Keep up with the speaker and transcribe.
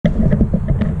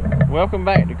Welcome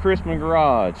back to Crispin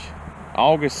Garage.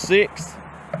 August 6th,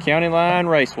 County Line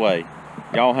Raceway.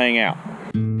 Y'all hang out.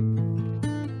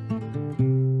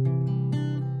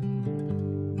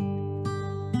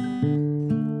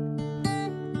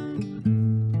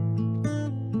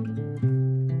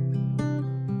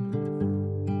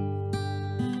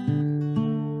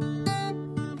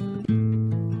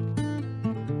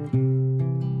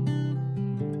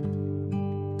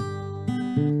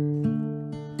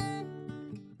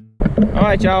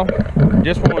 Alright, y'all,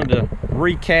 just wanted to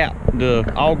recap the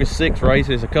August 6th race.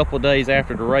 It's a couple of days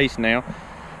after the race now,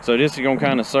 so this is going to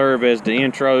kind of serve as the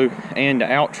intro and the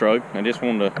outro. I just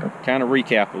wanted to kind of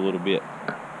recap a little bit.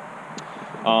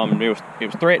 It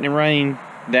was threatening rain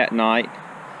that night,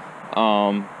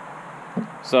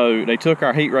 so they took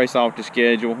our heat race off the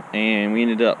schedule and we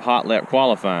ended up hot lap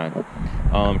qualifying.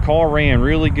 Car ran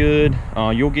really good.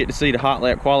 You'll get to see the hot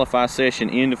lap qualify session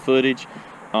in the footage.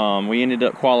 We ended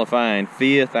up qualifying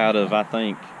 5th out of, I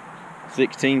think,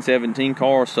 16, 17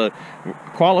 cars. So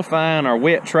qualifying, our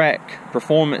wet track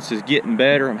performance is getting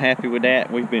better. I'm happy with that.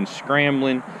 We've been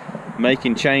scrambling,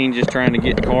 making changes, trying to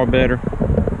get the car better.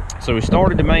 So we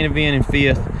started the main event in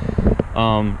 5th.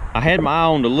 I had my eye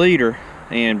on the leader,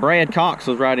 and Brad Cox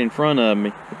was right in front of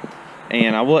me.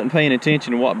 And I wasn't paying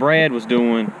attention to what Brad was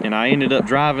doing, and I ended up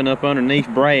driving up underneath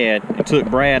Brad and took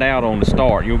Brad out on the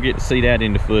start. You'll get to see that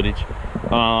in the footage.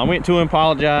 I went to him,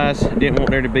 apologized. Didn't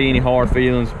want there to be any hard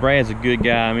feelings. Brad's a good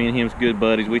guy. Me and him's good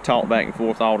buddies. We talk back and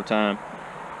forth all the time.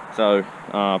 So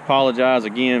apologize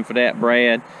again for that,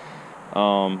 Brad.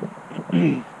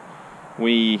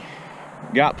 We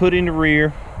got put in the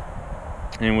rear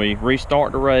and we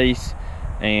restart the race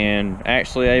and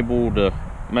actually able to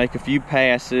make a few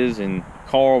passes, and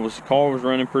car was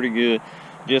running pretty good.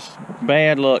 Just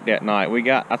bad luck that night.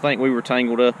 I think we were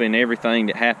tangled up in everything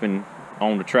that happened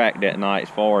on the track that night, as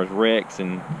far as wrecks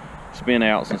and spin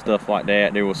outs and stuff like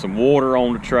that. There was some water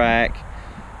on the track.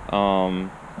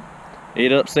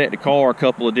 It upset the car a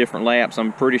couple of different laps.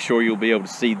 I'm pretty sure you'll be able to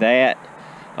see that.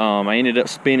 I ended up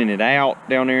spinning it out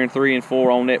down there in 3 and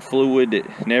 4 on that fluid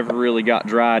that never really got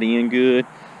dried in good.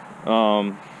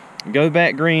 Go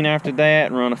back green after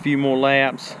that and run a few more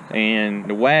laps, and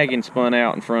the wagon spun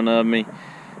out in front of me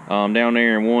down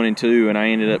there in 1 and 2, and I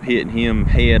ended up hitting him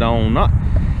head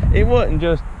on. It wasn't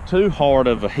just too hard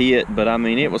of a hit, but I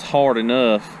mean, it was hard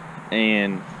enough.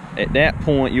 And at that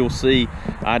point, you'll see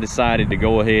I decided to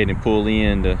go ahead and pull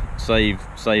in to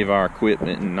save our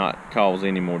equipment and not cause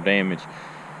any more damage.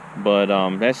 But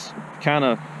that's kind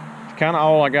of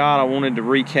all I got. I wanted to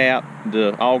recap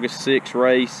the August 6th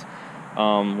race.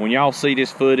 When y'all see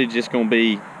this footage, it's going to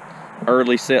be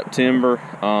early September.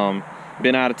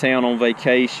 Been out of town on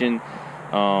vacation.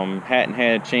 Hadn't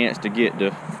had a chance to get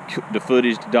the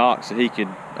footage to Doc so he could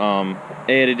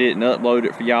edit it and upload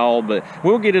it for y'all, but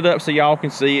we'll get it up so y'all can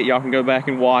see it. Y'all can go back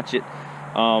and watch it.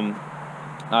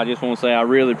 I just want to say I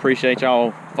really appreciate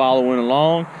y'all following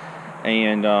along,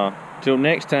 and till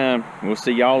next time, we'll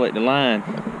see y'all at the line.